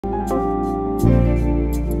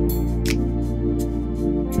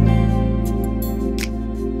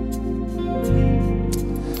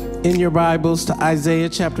in your Bibles to Isaiah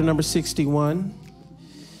chapter number 61.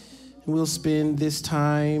 We'll spend this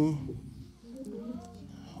time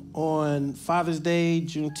on Father's Day,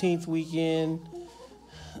 Juneteenth weekend,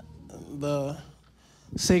 the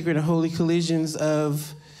sacred and holy collisions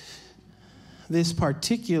of this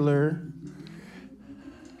particular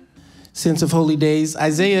sense of holy days.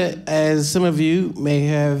 Isaiah, as some of you may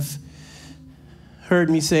have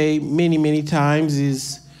heard me say many, many times,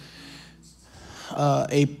 is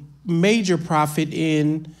a major prophet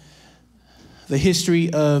in the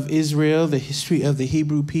history of Israel, the history of the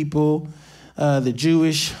Hebrew people, the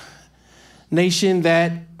Jewish nation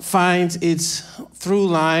that finds its through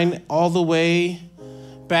line all the way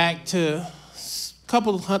back to a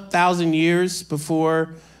couple thousand years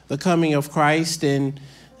before the coming of Christ, and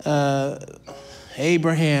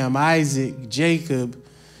Abraham, Isaac, Jacob,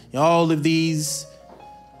 all of these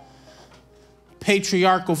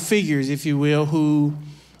patriarchal figures, if you will, who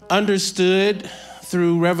understood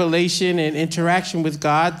through revelation and interaction with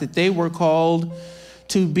God that they were called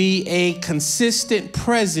to be a consistent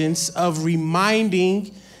presence of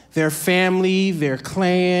reminding their family, their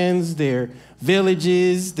clans, their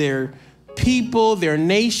villages, their people, their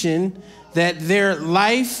nation, that their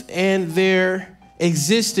life and their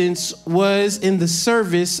existence was in the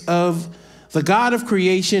service of the God of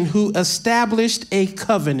creation, who established a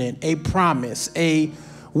covenant, a promise, a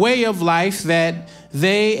way of life that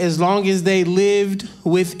they, as long as they lived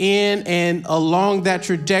within and along that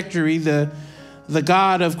trajectory, the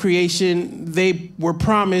God of creation, they were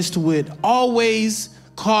promised would always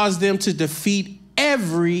cause them to defeat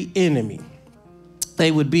every enemy.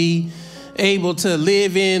 They would be able to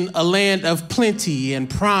live in a land of plenty and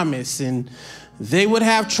promise, and they would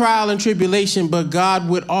have trial and tribulation, but God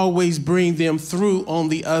would always bring them through on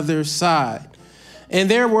the other side. And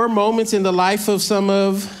there were moments in the life of some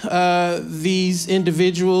of these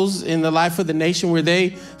individuals, in the life of the nation, where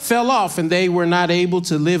they fell off and they were not able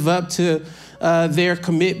to live up to their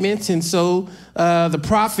commitments. And so the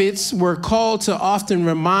prophets were called to often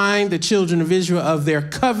remind the children of Israel of their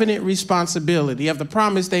covenant responsibility, of the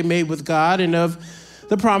promise they made with God and of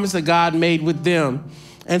the promise that God made with them.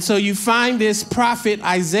 And so you find this prophet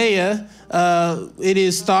Isaiah, it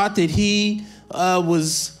is thought that he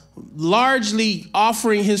was largely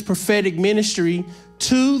offering his prophetic ministry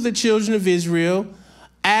to the children of Israel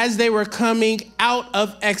as they were coming out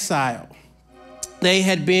of exile. They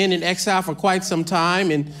had been in exile for quite some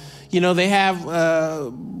time, and, they have,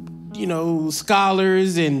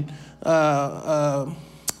 scholars and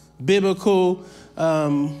biblical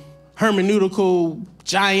hermeneutical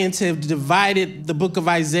giants have divided the book of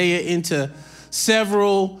Isaiah into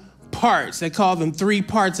several parts. They call them three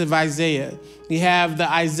parts of Isaiah. You have the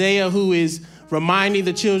Isaiah who is reminding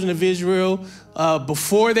the children of Israel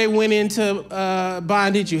before they went into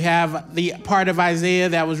bondage. You have the part of Isaiah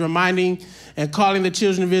that was reminding and calling the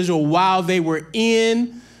children of Israel while they were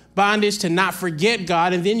in bondage to not forget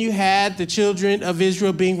God. And then you had the children of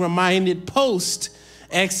Israel being reminded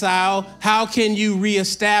post-exile, how can you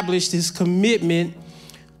reestablish this commitment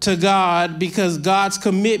to God, because God's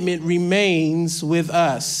commitment remains with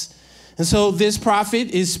us. And so this prophet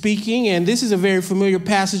is speaking, and this is a very familiar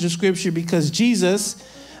passage of scripture because Jesus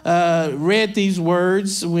read these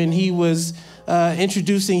words when he was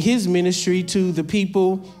introducing his ministry to the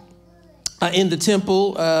people in the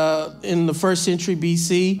temple in the first century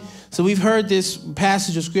BC. So we've heard this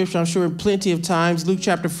passage of scripture, I'm sure, plenty of times. Luke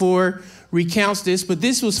chapter 4 recounts this, but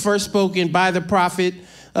this was first spoken by the prophet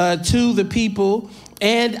to the people.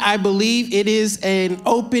 And I believe it is an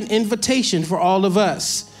open invitation for all of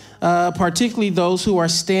us, particularly those who are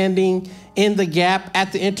standing in the gap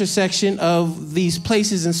at the intersection of these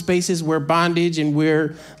places and spaces where bondage and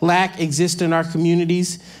where lack exist in our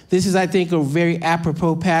communities. This is, I think, a very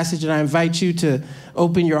apropos passage, and I invite you to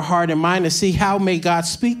open your heart and mind to see how may God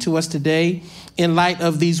speak to us today in light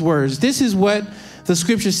of these words. This is what the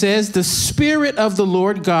scripture says: "The Spirit of the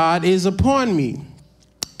Lord God is upon me,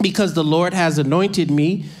 because the Lord has anointed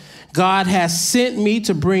me. God has sent me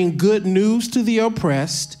to bring good news to the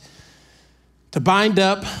oppressed, to bind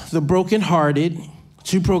up the brokenhearted,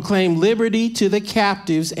 to proclaim liberty to the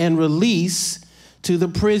captives and release to the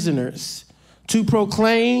prisoners, to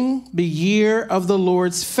proclaim the year of the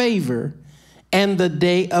Lord's favor and the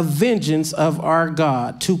day of vengeance of our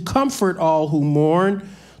God, to comfort all who mourn,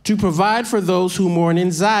 to provide for those who mourn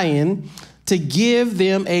in Zion, to give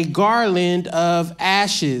them a garland of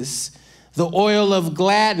ashes, the oil of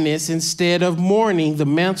gladness instead of mourning, the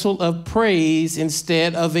mantle of praise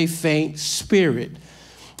instead of a faint spirit.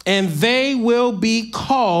 And they will be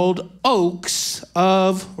called oaks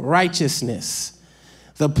of righteousness,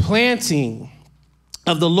 the planting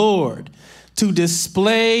of the Lord to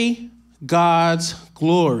display God's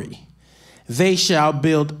glory. They shall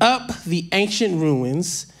build up the ancient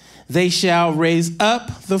ruins. They shall raise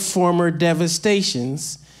up the former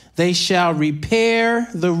devastations. They shall repair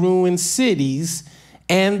the ruined cities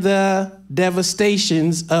and the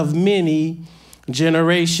devastations of many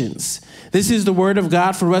generations. This is the word of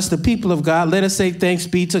God for us, the people of God. Let us say thanks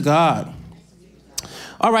be to God.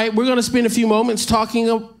 All right, we're going to spend a few moments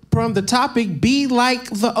talking from the topic, be like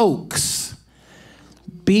the oaks.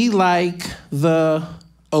 Be like the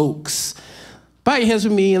oaks. Bow your heads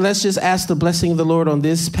with me and let's just ask the blessing of the Lord on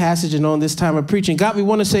this passage and on this time of preaching. God, we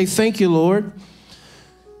want to say thank you, Lord.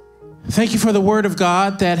 Thank you for the word of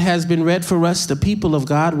God that has been read for us, the people of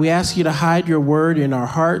God. We ask you to hide your word in our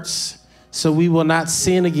hearts so we will not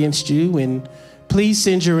sin against you. And please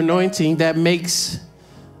send your anointing that makes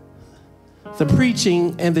the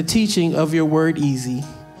preaching and the teaching of your word easy.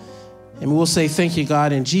 And we'll say thank you,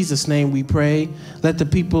 God. In Jesus' name we pray. Let the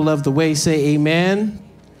people of the way say amen.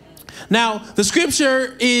 Now, the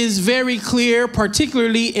scripture is very clear,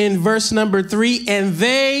 particularly in verse number 3, and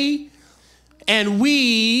they and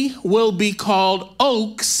we will be called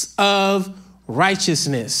oaks of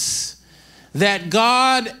righteousness. That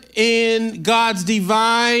God, in God's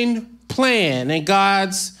divine plan and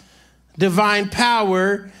God's divine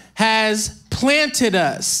power, has planted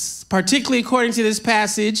us, particularly according to this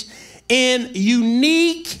passage, in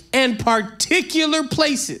unique and particular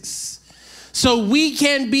places. So we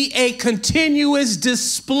can be a continuous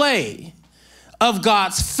display of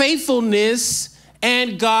God's faithfulness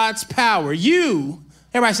and God's power. You,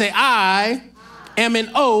 everybody say, I am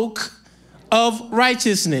an oak of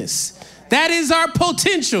righteousness. That is our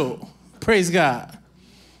potential, praise God,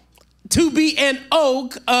 to be an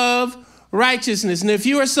oak of righteousness. And if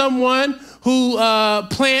you are someone who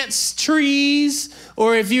plants trees,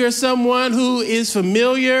 or if you're someone who is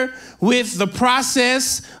familiar with the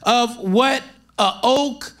process of what an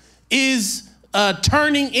oak is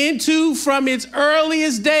turning into from its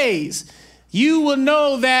earliest days, you will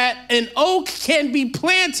know that an oak can be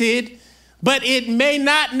planted, but it may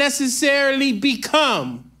not necessarily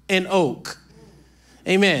become an oak.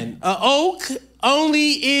 Amen. An oak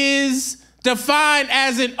only is defined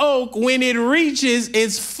as an oak when it reaches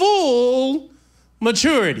its full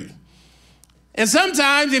maturity. And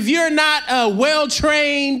sometimes if you're not a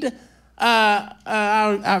well-trained,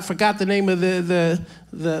 I forgot the name of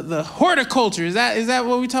the horticulture. Is that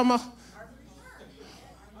what we're talking about?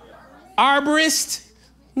 Arborist?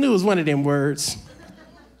 Knew it was one of them words.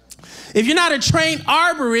 If you're not a trained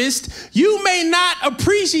arborist, you may not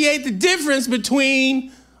appreciate the difference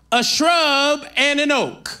between a shrub and an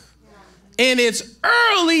oak in its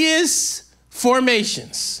earliest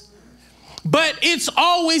formations. But it's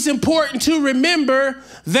always important to remember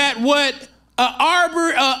that what an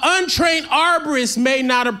untrained arborist may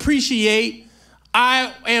not appreciate,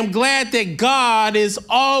 I am glad that God is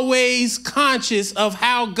always conscious of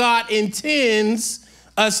how God intends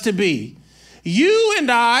us to be. You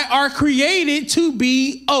and I are created to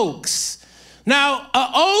be oaks. Now, an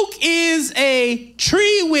oak is a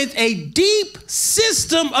tree with a deep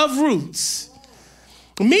system of roots,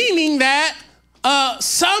 meaning that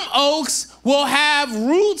some oaks will have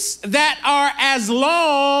roots that are as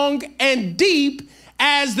long and deep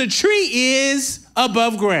as the tree is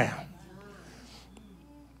above ground.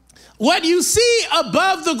 What you see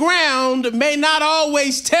above the ground may not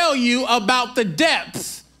always tell you about the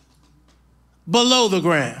depth below the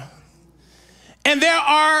ground. And there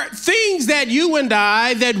are things that you and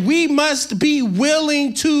I, that we must be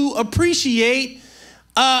willing to appreciate,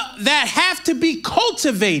 that have to be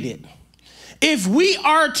cultivated if we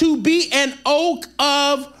are to be an oak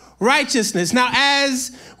of righteousness. Now,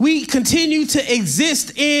 as we continue to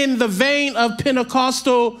exist in the vein of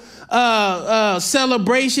Pentecostal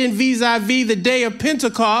celebration vis-a-vis the day of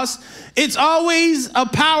Pentecost, it's always a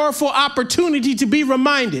powerful opportunity to be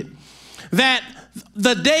reminded that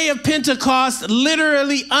the day of Pentecost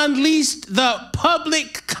literally unleashed the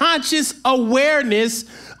public conscious awareness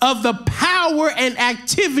of the power and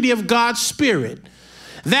activity of God's Spirit.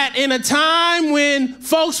 That in a time when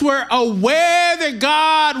folks were aware that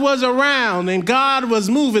God was around and God was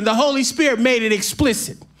moving, the Holy Spirit made it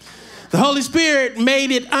explicit. The Holy Spirit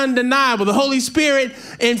made it undeniable. The Holy Spirit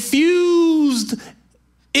infused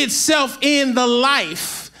itself in the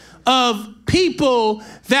life of people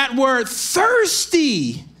that were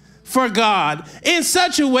thirsty for God in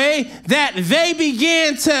such a way that they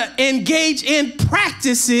began to engage in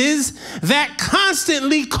practices that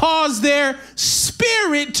constantly cause their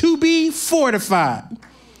spirit to be fortified.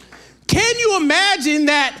 can you imagine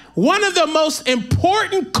that one of the most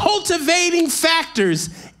important cultivating factors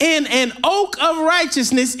in an oak of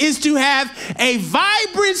righteousness is to have a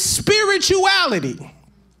vibrant spirituality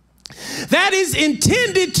that is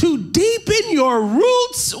intended to deepen your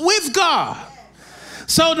roots with God?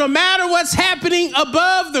 So no matter what's happening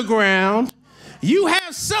above the ground, you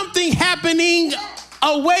have something happening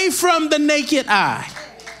away from the naked eye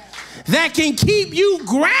that can keep you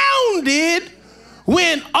grounded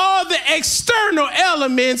when all the external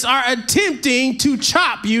elements are attempting to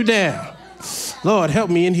chop you down. Lord, help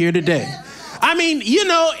me in here today. I mean, you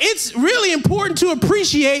know, it's really important to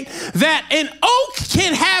appreciate that an oak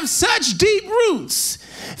can have such deep roots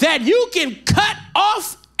that you can cut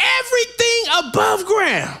off everything above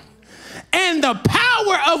ground, and the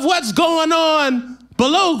power of what's going on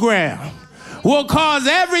below ground will cause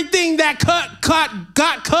everything that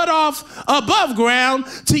got cut off above ground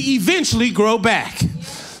to eventually grow back.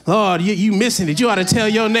 Lord, you missing it. You ought to tell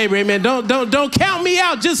your neighbor, amen, don't count me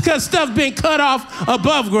out just because stuff been cut off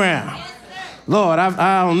above ground. Lord,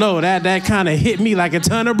 I don't know, that kind of hit me like a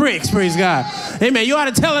ton of bricks, praise God. Amen. You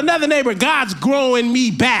ought to tell another neighbor, God's growing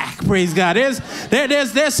me back, praise God.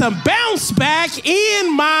 There's some bounce back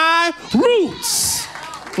in my roots.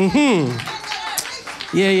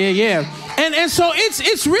 Yeah. And so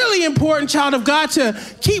it's really important, child of God, to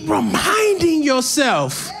keep reminding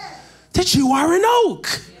yourself that you are an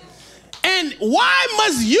oak. And why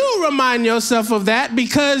must you remind yourself of that?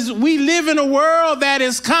 Because we live in a world that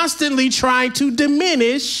is constantly trying to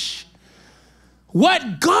diminish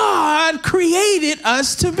what God created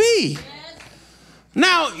us to be.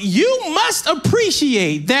 Now, you must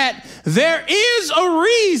appreciate that there is a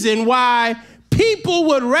reason why people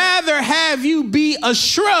would rather have you be a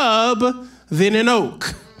shrub than an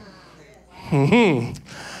oak.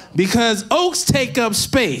 Because oaks take up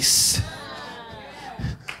space.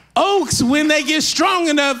 Oaks, when they get strong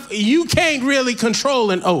enough, you can't really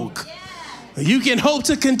control an oak. You can hope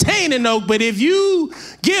to contain an oak, but if you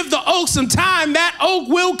give the oak some time, that oak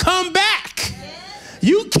will come back.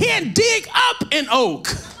 You can't dig up an oak.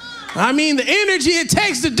 I mean, the energy it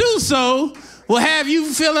takes to do so will have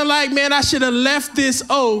you feeling like, man, I should have left this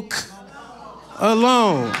oak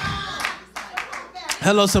alone.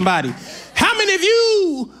 Hello, somebody. How many of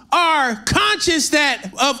you are conscious that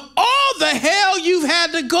of all the hell you've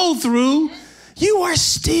had to go through, you are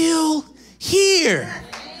still here?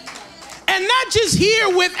 And not just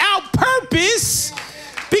here without purpose,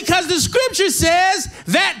 because the scripture says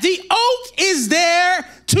that the oak is there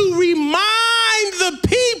to remind the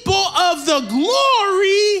people of the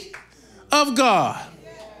glory of God.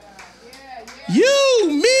 You,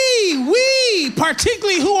 me, we,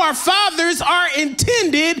 particularly who are fathers, are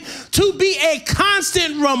intended to be a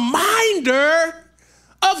constant reminder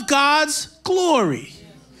of God's glory.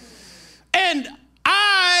 And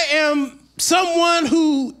I am someone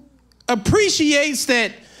who appreciates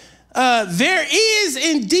that there is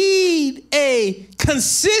indeed a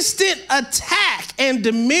consistent attack and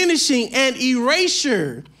diminishing and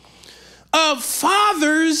erasure of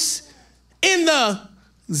fathers in the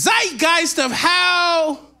zeitgeist of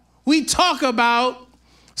how we talk about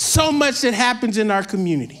so much that happens in our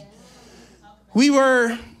community. We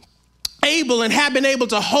were able and have been able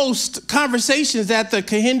to host conversations at the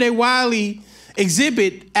Kehinde Wiley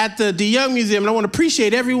exhibit at the DeYoung Museum. And I want to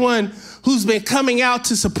appreciate everyone who's been coming out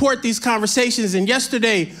to support these conversations. And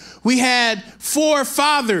yesterday we had 4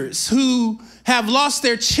 fathers who have lost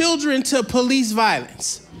their children to police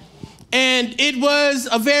violence. And it was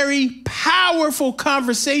a very powerful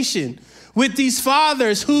conversation with these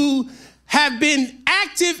fathers who have been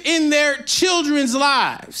active in their children's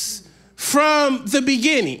lives from the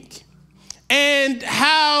beginning, and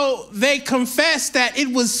how they confessed that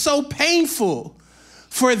it was so painful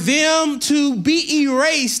for them to be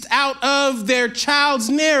erased out of their child's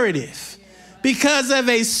narrative because of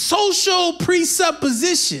a social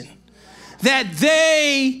presupposition that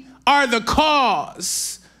they are the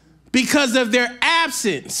cause. Because of their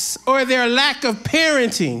absence or their lack of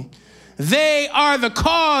parenting, they are the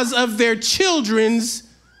cause of their children's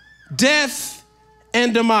death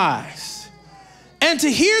and demise. And to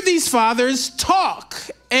hear these fathers talk,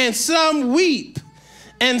 and some weep,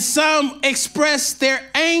 and some express their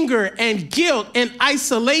anger and guilt and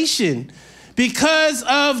isolation because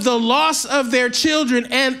of the loss of their children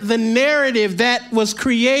and the narrative that was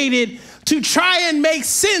created to try and make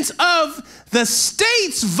sense of the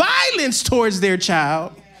state's violence towards their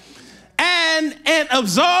child, and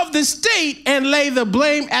absolve the state and lay the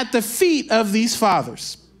blame at the feet of these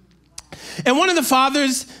fathers. And one of the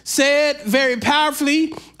fathers said very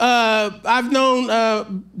powerfully, I've known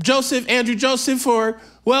Andrew Joseph, for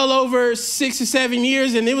well over 6 or 7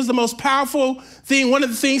 years, and it was the most powerful thing. One of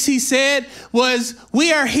the things he said was,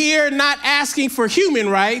 we are here not asking for human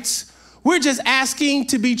rights. We're just asking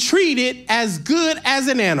to be treated as good as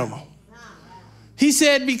an animal. He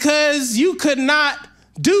said, because you could not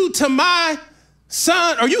do to my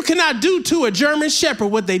son, or you cannot do to a German shepherd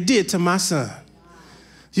what they did to my son.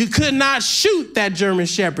 You could not shoot that German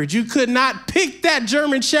shepherd. You could not pick that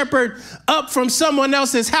German shepherd up from someone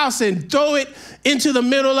else's house and throw it into the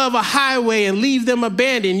middle of a highway and leave them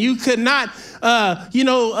abandoned. You could not,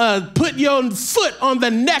 put your foot on the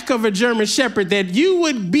neck of a German shepherd, that you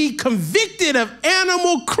would be convicted of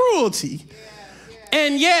animal cruelty.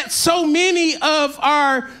 And yet so many of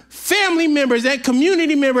our family members and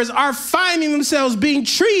community members are finding themselves being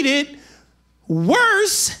treated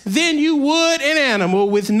worse than you would an animal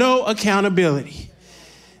with no accountability.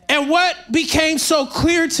 And what became so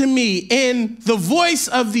clear to me in the voice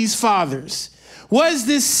of these fathers was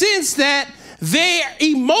this sense that their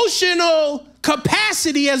emotional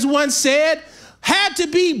capacity, as one said, had to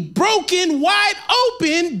be broken wide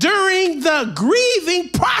open during the grieving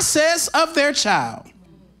process of their child.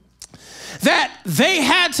 That they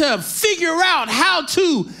had to figure out how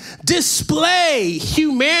to display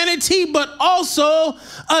humanity, but also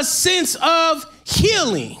a sense of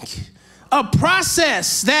healing, a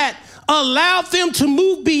process that allowed them to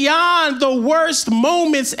move beyond the worst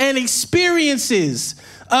moments and experiences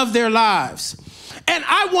of their lives. And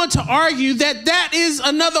I want to argue that that is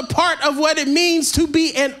another part of what it means to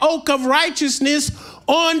be an oak of righteousness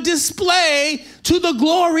on display to the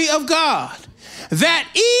glory of God. That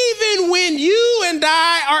even when you and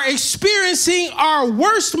I are experiencing our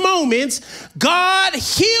worst moments, God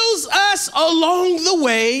heals us along the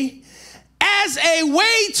way as a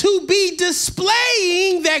way to be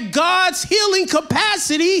displaying that God's healing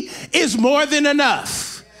capacity is more than enough.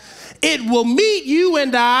 It will meet you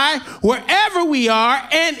and I wherever we are,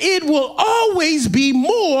 and it will always be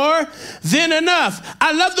more than enough.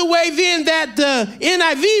 I love the way then that the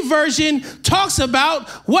NIV version talks about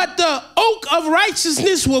what the oak of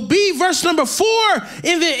righteousness will be. Verse number 4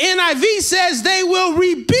 in the NIV says they will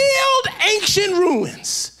rebuild ancient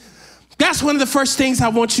ruins. That's one of the first things I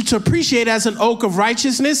want you to appreciate as an oak of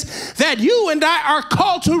righteousness, that you and I are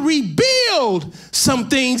called to rebuild some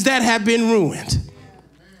things that have been ruined.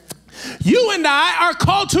 You and I are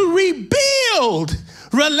called to rebuild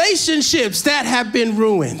relationships that have been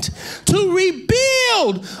ruined, to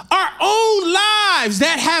rebuild our own lives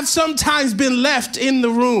that have sometimes been left in the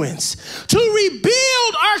ruins, to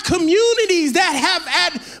rebuild our communities that have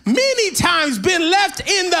at many times been left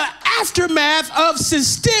in the aftermath of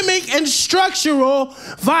systemic and structural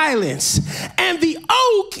violence. And the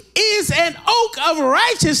oak is an oak of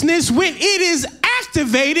righteousness when it is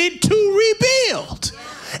activated to rebuild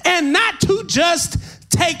and not to just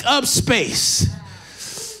take up space.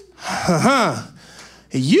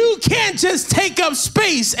 You can't just take up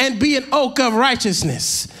space and be an oak of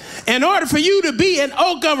righteousness. In order for you to be an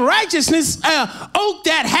oak of righteousness, an oak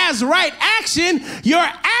that has right action, your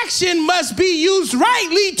action must be used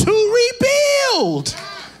rightly to rebuild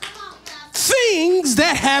things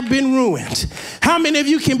that have been ruined. How many of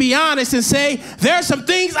you can be honest and say, there are some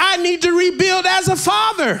things I need to rebuild as a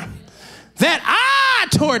father that I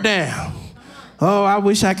tore down? Oh, I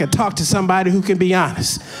wish I could talk to somebody who can be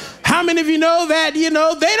honest. How many of you know that,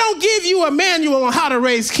 they don't give you a manual on how to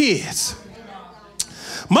raise kids?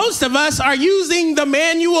 Most of us are using the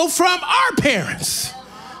manual from our parents.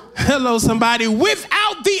 Hello, somebody,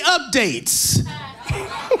 without the updates.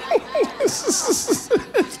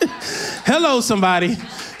 Hello, somebody.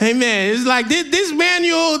 Amen. It's like this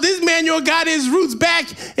manual got its roots back,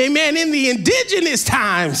 amen, in the indigenous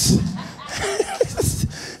times.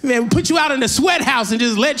 Man, put you out in the sweat house and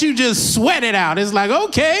just let you just sweat it out. It's like,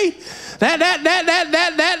 okay,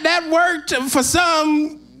 that worked for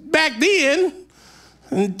some back then.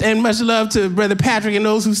 And much love to Brother Patrick and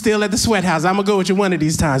those who still at the sweat house. I'm gonna go with you one of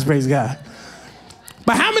these times, praise God.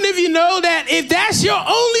 But how many of you know that if that's your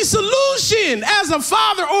only solution as a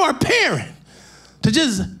father or a parent, to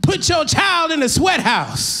just put your child in the sweat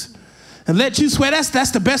house and let you sweat, that's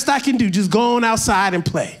the best I can do. Just go on outside and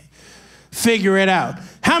play. Figure it out.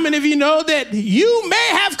 How many of you know that you may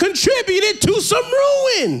have contributed to some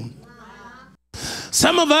ruin?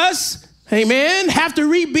 Some of us, amen, have to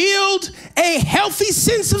rebuild a healthy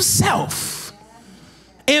sense of self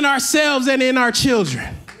in ourselves and in our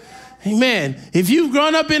children. Amen. If you've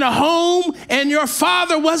grown up in a home and your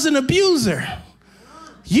father was an abuser,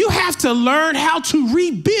 you have to learn how to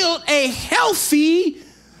rebuild a healthy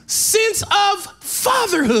sense of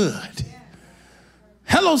fatherhood.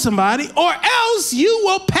 Hello, somebody. Or else you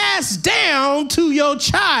will pass down to your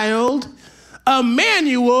child a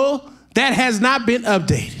manual that has not been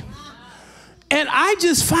updated. And I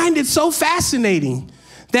just find it so fascinating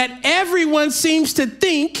that everyone seems to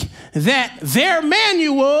think that their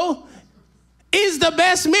manual is the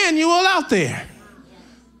best manual out there.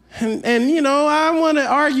 And you know, I want to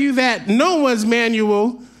argue that no one's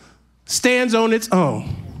manual stands on its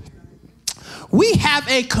own. We have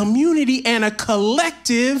a community and a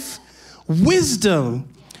collective wisdom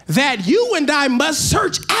that you and I must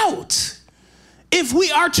search out if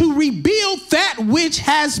we are to rebuild that which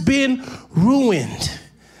has been ruined.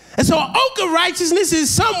 And so an oak of righteousness is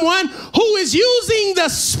someone who is using the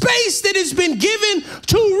space that has been given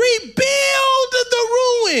to rebuild the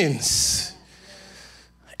ruins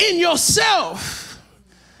in yourself,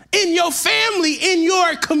 in your family, in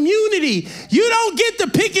your community. You don't get to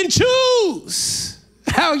pick and choose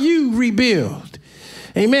how you rebuild.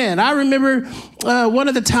 Amen. I remember one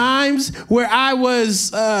of the times where I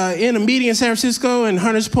was in a meeting in San Francisco in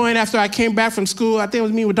Hunters Point after I came back from school. I think it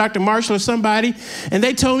was me with Dr. Marshall or somebody. And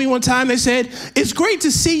they told me one time, they said, it's great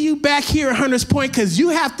to see you back here at Hunters Point because you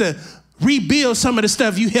have to rebuild some of the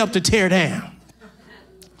stuff you helped to tear down.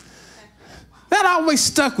 That always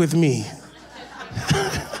stuck with me.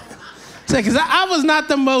 Because I was not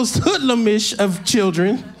the most hoodlumish of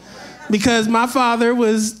children because my father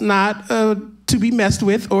was not to be messed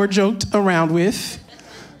with or joked around with.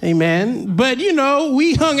 Amen. But, you know,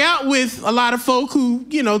 we hung out with a lot of folk who,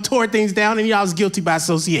 you know, tore things down, and y'all was guilty by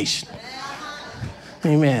association.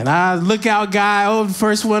 Amen. I was a lookout guy, the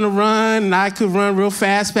first one to run, and I could run real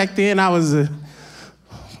fast back then. I was a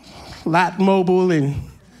lot mobile and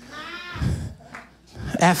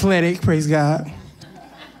athletic, praise God.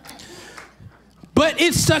 But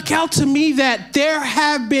it stuck out to me that there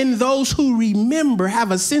have been those who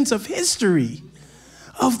have a sense of history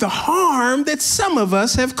of the harm that some of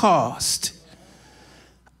us have caused.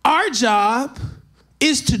 Our job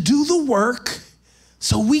is to do the work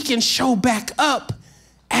so we can show back up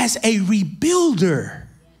as a rebuilder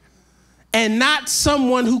and not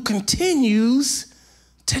someone who continues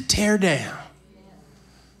to tear down.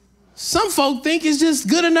 Some folk think it's just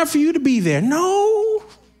good enough for you to be there. No.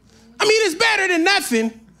 I mean, it's better than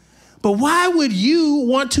nothing, but why would you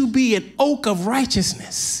want to be an oak of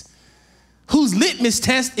righteousness whose litmus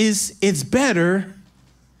test is it's better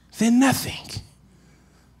than nothing?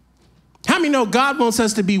 How many know God wants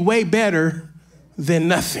us to be way better than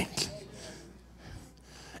nothing?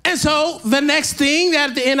 And so the next thing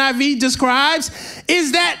that the NIV describes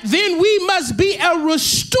is that then we must be a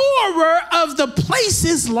restorer of the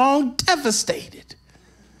places long devastated.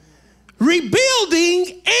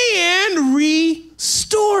 Rebuilding and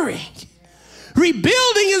restoring.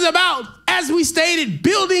 Rebuilding is about, as we stated,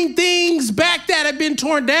 building things back that have been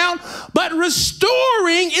torn down, but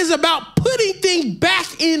restoring is about putting things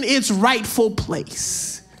back in its rightful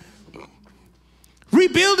place.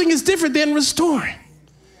 Rebuilding is different than restoring.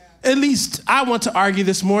 At least I want to argue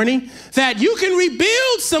this morning that you can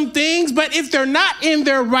rebuild some things, but if they're not in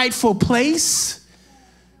their rightful place,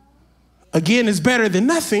 again, it's better than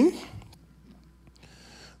nothing.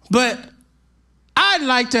 But I'd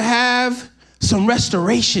like to have some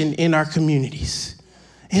restoration in our communities,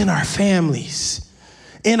 in our families,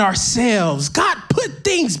 in ourselves. God put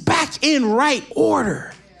things back in right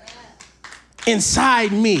order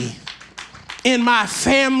inside me, in my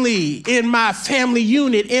family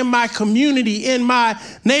unit, in my community, in my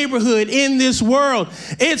neighborhood, in this world.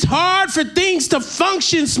 It's hard for things to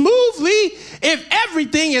function smoothly if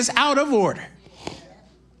everything is out of order.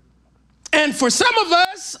 And for some of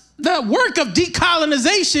us, the work of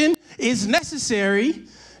decolonization is necessary.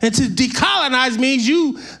 And to decolonize means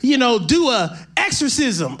you do a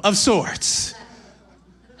exorcism of sorts.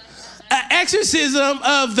 An exorcism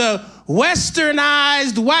of the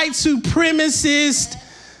westernized, white supremacist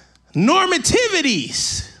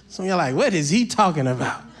normativities. Some of y'all are like, what is he talking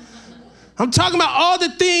about? I'm talking about all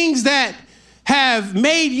the things that have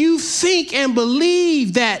made you think and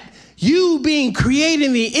believe that you being created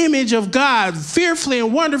in the image of God, fearfully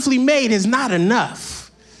and wonderfully made, is not enough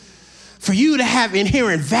for you to have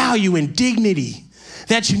inherent value and dignity,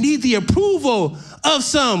 that you need the approval of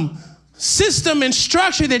some system and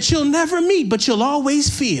structure that you'll never meet, but you'll always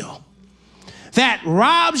feel, that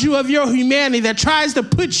robs you of your humanity, that tries to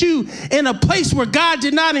put you in a place where God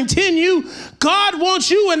did not intend you. God wants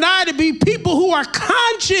you and I to be people who are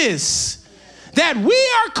conscious that we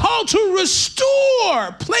are called to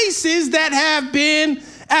restore places that have been,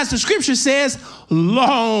 as the scripture says,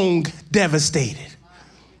 long devastated.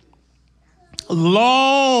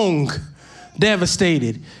 long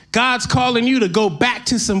devastated. God's calling you to go back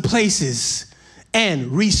to some places and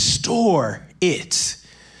restore it.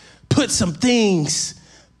 Put some things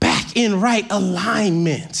back in right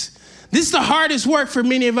alignment. This is the hardest work for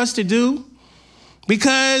many of us to do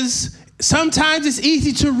because sometimes it's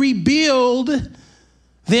easy to rebuild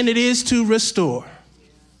than it is to restore.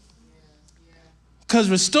 Because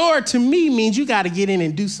restore to me means you got to get in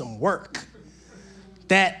and do some work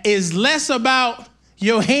that is less about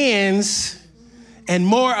your hands and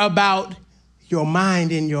more about your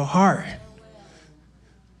mind and your heart.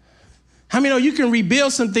 How many know you can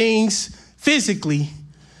rebuild some things physically,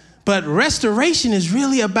 but restoration is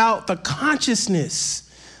really about the consciousness,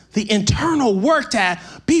 the internal work to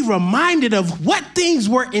be reminded of what things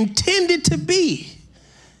were intended to be.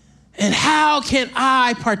 And how can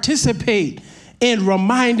I participate in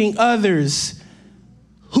reminding others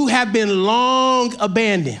who have been long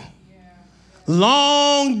abandoned,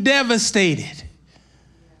 long devastated,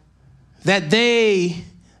 that they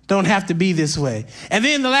don't have to be this way. And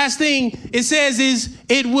then the last thing it says is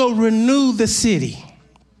it will renew the city.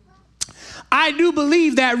 I do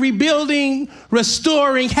believe that rebuilding,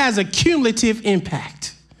 restoring has a cumulative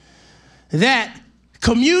impact. That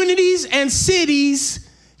communities and cities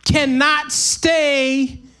cannot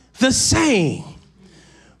stay the same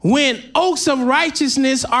when oaks of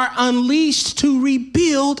righteousness are unleashed to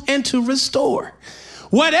rebuild and to restore.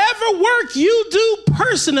 Whatever work you do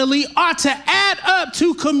personally ought to add up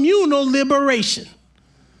to communal liberation.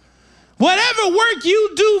 Whatever work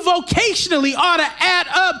you do vocationally ought to add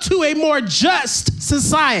up to a more just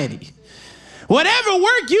society. Whatever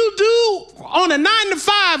work you do on a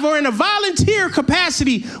 9-to-5 or in a volunteer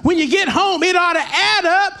capacity, when you get home, it ought to add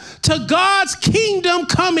up to God's kingdom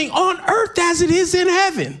coming on earth as it is in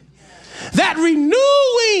heaven. That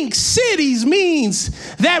renewing cities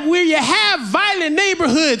means that where you have violent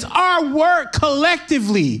neighborhoods, our work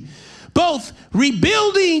collectively, both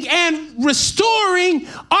rebuilding and restoring,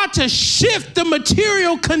 ought to shift the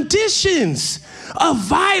material conditions of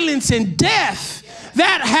violence and death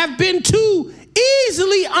that have been too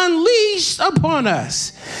easily unleashed upon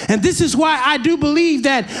us. And this is why I do believe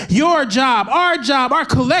that your job, our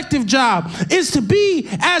collective job is to be,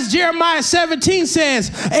 as Jeremiah 17 says,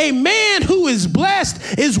 a man who is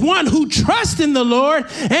blessed is one who trusts in the Lord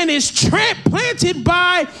and is planted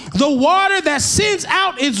by the water that sends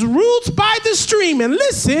out its roots by the stream. And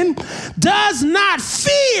listen, does not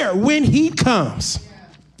fear when heat comes.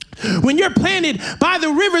 When you're planted by the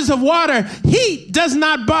rivers of water, heat does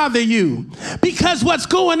not bother you because what's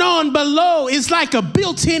going on below is like a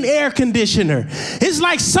built-in air conditioner. It's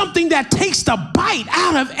like something that takes the bite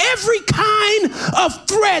out of every kind of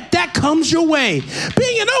threat that comes your way.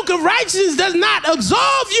 Being an oak of righteousness does not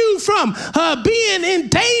absolve you from being in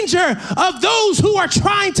danger of those who are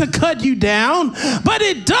trying to cut you down, but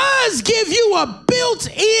it does give you a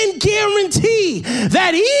built-in guarantee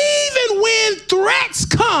that even when threats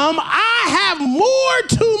come, I have more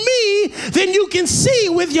to me than you can see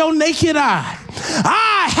with your naked eye.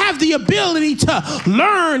 I have the ability to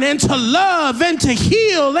learn and to love and to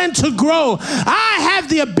heal and to grow. I have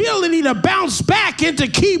the ability to bounce back and to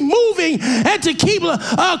keep moving and to keep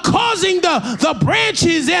causing the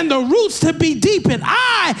branches and the roots to be deepened.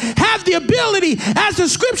 I have the ability, as the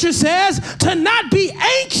scripture says, to not be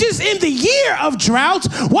anxious in the year of drought.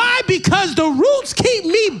 Why? Because the roots keep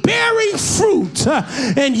me bearing fruit.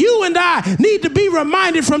 And you and I need to be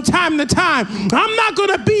reminded from time to time, I'm not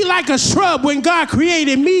going to be like a shrub when God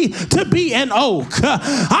created me to be an oak.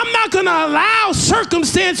 I'm not going to allow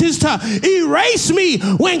circumstances to erase me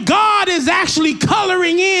when God is actually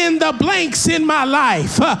coloring in the blanks in my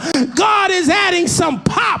life. God is adding some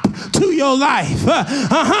pop to your life.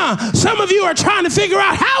 Some of you are trying to figure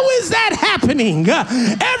out, how is that happening?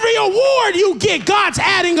 Every award you get, God's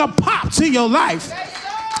adding a pop to your life.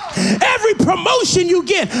 Every promotion you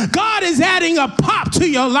get, God is adding a pop to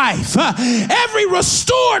your life. Every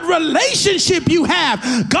restored relationship you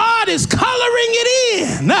have, God is coloring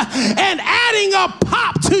it in and adding a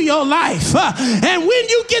pop to your life. And when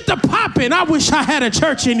you get the popping, I wish I had a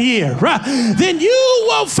church in here, then you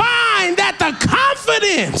will find that the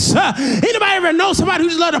confidence, anybody ever know somebody who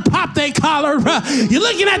just love to pop their collar? You're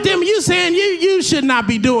looking at them and you saying, you should not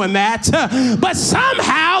be doing that. But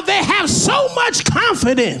somehow they have so much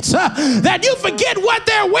confidence that you forget what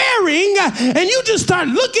they're wearing and you just start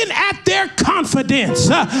looking at their confidence.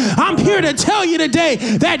 I'm here to tell you today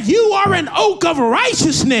that you are an oak of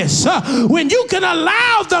righteousness when you can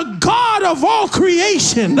allow the God of all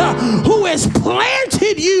creation who has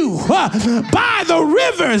planted you by the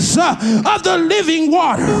rivers of the living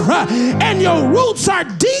water, and your roots are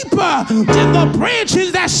deeper than the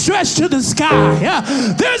branches that stretch to the sky.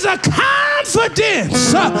 There's a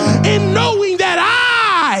confidence in knowing that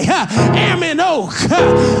I am an oak.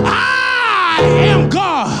 I am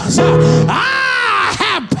God's. I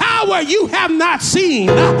have power you have not seen.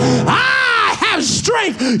 I have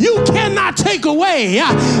strength you cannot take away.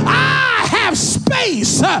 I have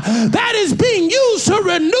space that is being used to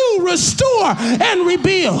renew, restore, and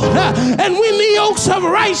rebuild. And when the oaks of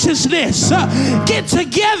righteousness get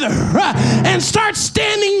together and start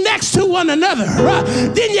standing next to one another,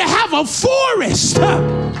 then you have a forest.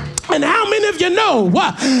 And how many of you know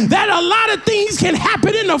that a lot of things can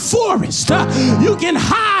happen in the forest? You can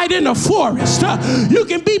hide in the forest. You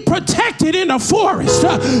can be protected in the forest.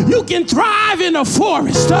 You can thrive in the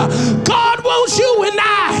forest. God wants you and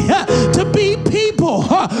I to be people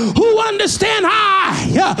who understand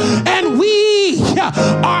and we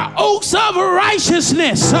are oaks of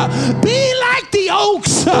righteousness. Be like the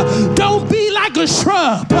oaks. Don't be like a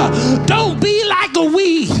shrub. Don't be like a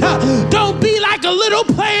weed. Don't be like a little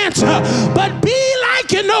plant. But be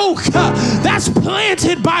like an oak that's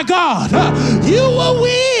planted by God. You will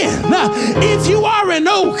win if you are an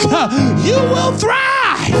oak. You will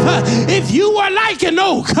thrive if you are like an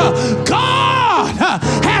oak. God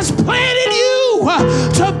has planted you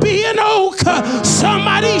to be an oak.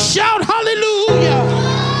 Somebody shout hallelujah.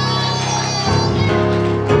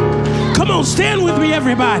 Come on, stand with me,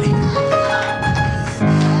 everybody.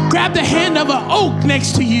 Grab the hand of an oak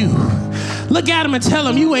next to you. Look at him and tell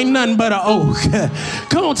him, you ain't nothing but an oak.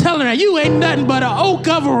 Come on, tell him that you ain't nothing but an oak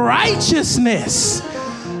of righteousness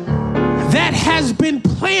that has been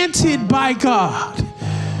planted by God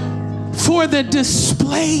for the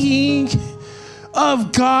displaying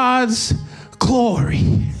of God's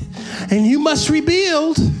glory. And you must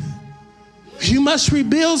rebuild. You must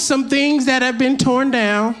rebuild some things that have been torn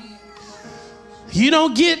down. You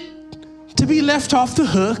don't get to be left off the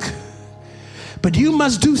hook, but you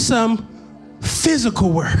must do some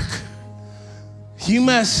physical work. You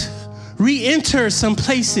must re-enter some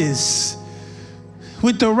places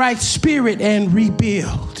with the right spirit and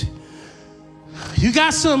rebuild. You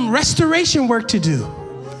got some restoration work to do.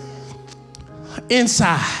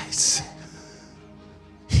 Insides.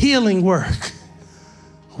 Healing work.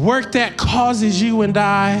 Work that causes you and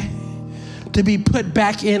I to be put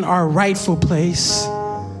back in our rightful place.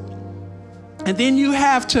 And then you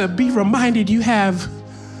have to be reminded you have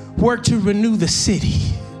work to renew the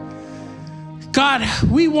city. God,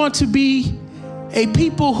 we want to be a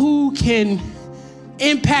people who can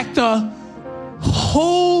impact the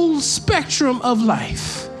whole spectrum of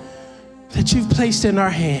life that you've placed in our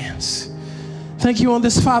hands. Thank you on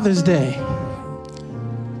this Father's Day.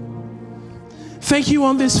 Thank you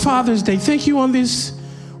on this Father's Day. Thank you on this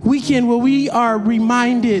weekend where we are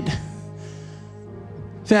reminded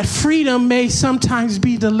that freedom may sometimes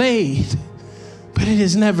be delayed, but it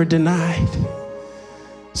is never denied.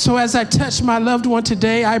 So as I touch my loved one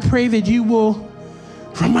today, I pray that you will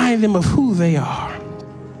remind them of who they are.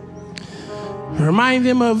 Remind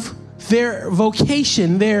them of their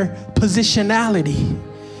vocation, their positionality,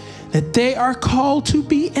 that they are called to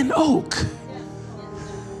be an oak.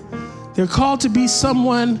 They're called to be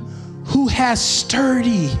someone who has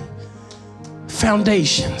sturdy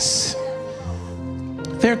foundations.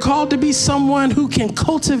 They're called to be someone who can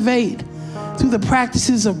cultivate through the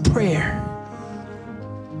practices of prayer,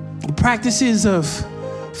 the practices of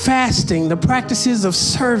fasting, the practices of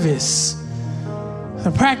service,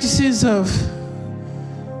 the practices of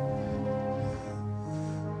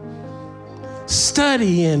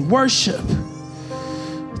study and worship.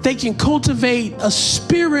 They can cultivate a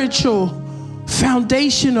spiritual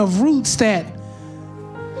foundation of roots that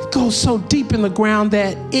goes so deep in the ground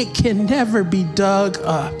that it can never be dug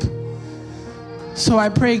up. So I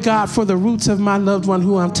pray, God, for the roots of my loved one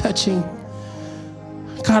who I'm touching.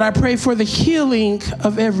 God, I pray for the healing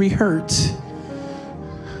of every hurt.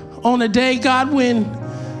 On a day, God, when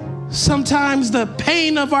sometimes the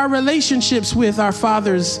pain of our relationships with our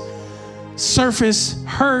fathers surface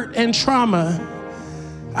hurt and trauma,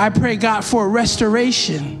 I pray, God, for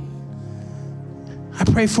restoration. I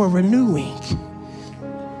pray for renewing.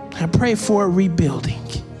 I pray for rebuilding.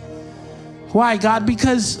 Why, God?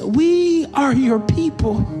 Because we are your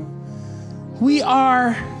people. We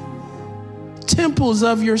are temples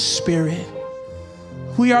of your spirit.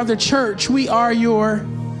 We are the church. We are your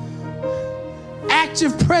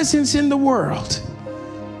active presence in the world.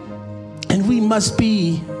 And we must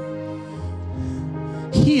be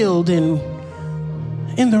healed and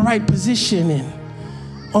in the right position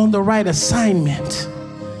and on the right assignment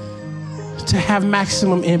to have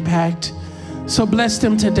maximum impact. So bless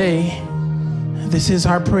them today. This is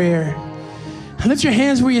our prayer. Lift your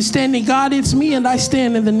hands where you're standing. God, it's me, and I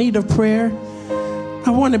stand in the need of prayer. I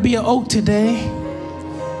want to be an oak today.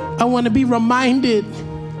 I want to be reminded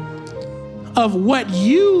of what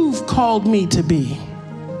you've called me to be,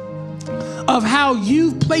 of how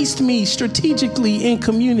you've placed me strategically in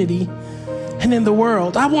community and in the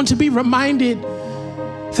world. I want to be reminded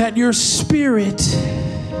that your spirit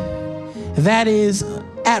that is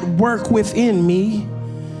at work within me,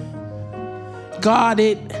 God,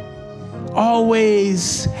 it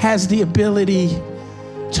always has the ability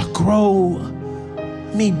to grow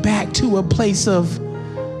me back to a place of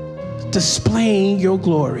displaying your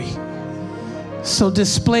glory. So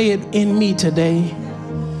display it in me today.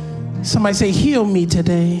 Somebody say, heal me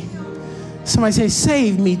today. Somebody say,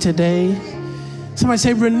 save me today. Somebody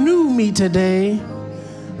say, renew me today.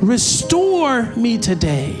 Restore me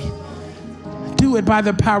today. Do it by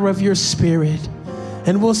the power of your spirit.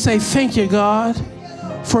 And we'll say, thank you, God,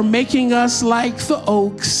 for making us like the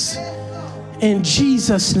oaks. In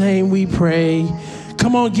Jesus' name we pray.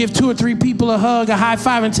 Come on, give 2 or 3 people a hug, a high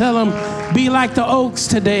five, and tell them, be like the oaks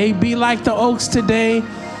today. Be like the oaks today.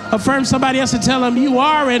 Affirm somebody else and tell them, you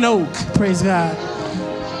are an oak. Praise God.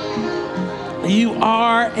 You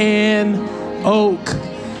are an oak.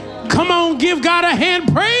 Come on, give God a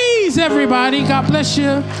hand praise, everybody. God bless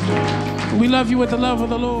you. We love you with the love of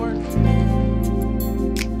the Lord.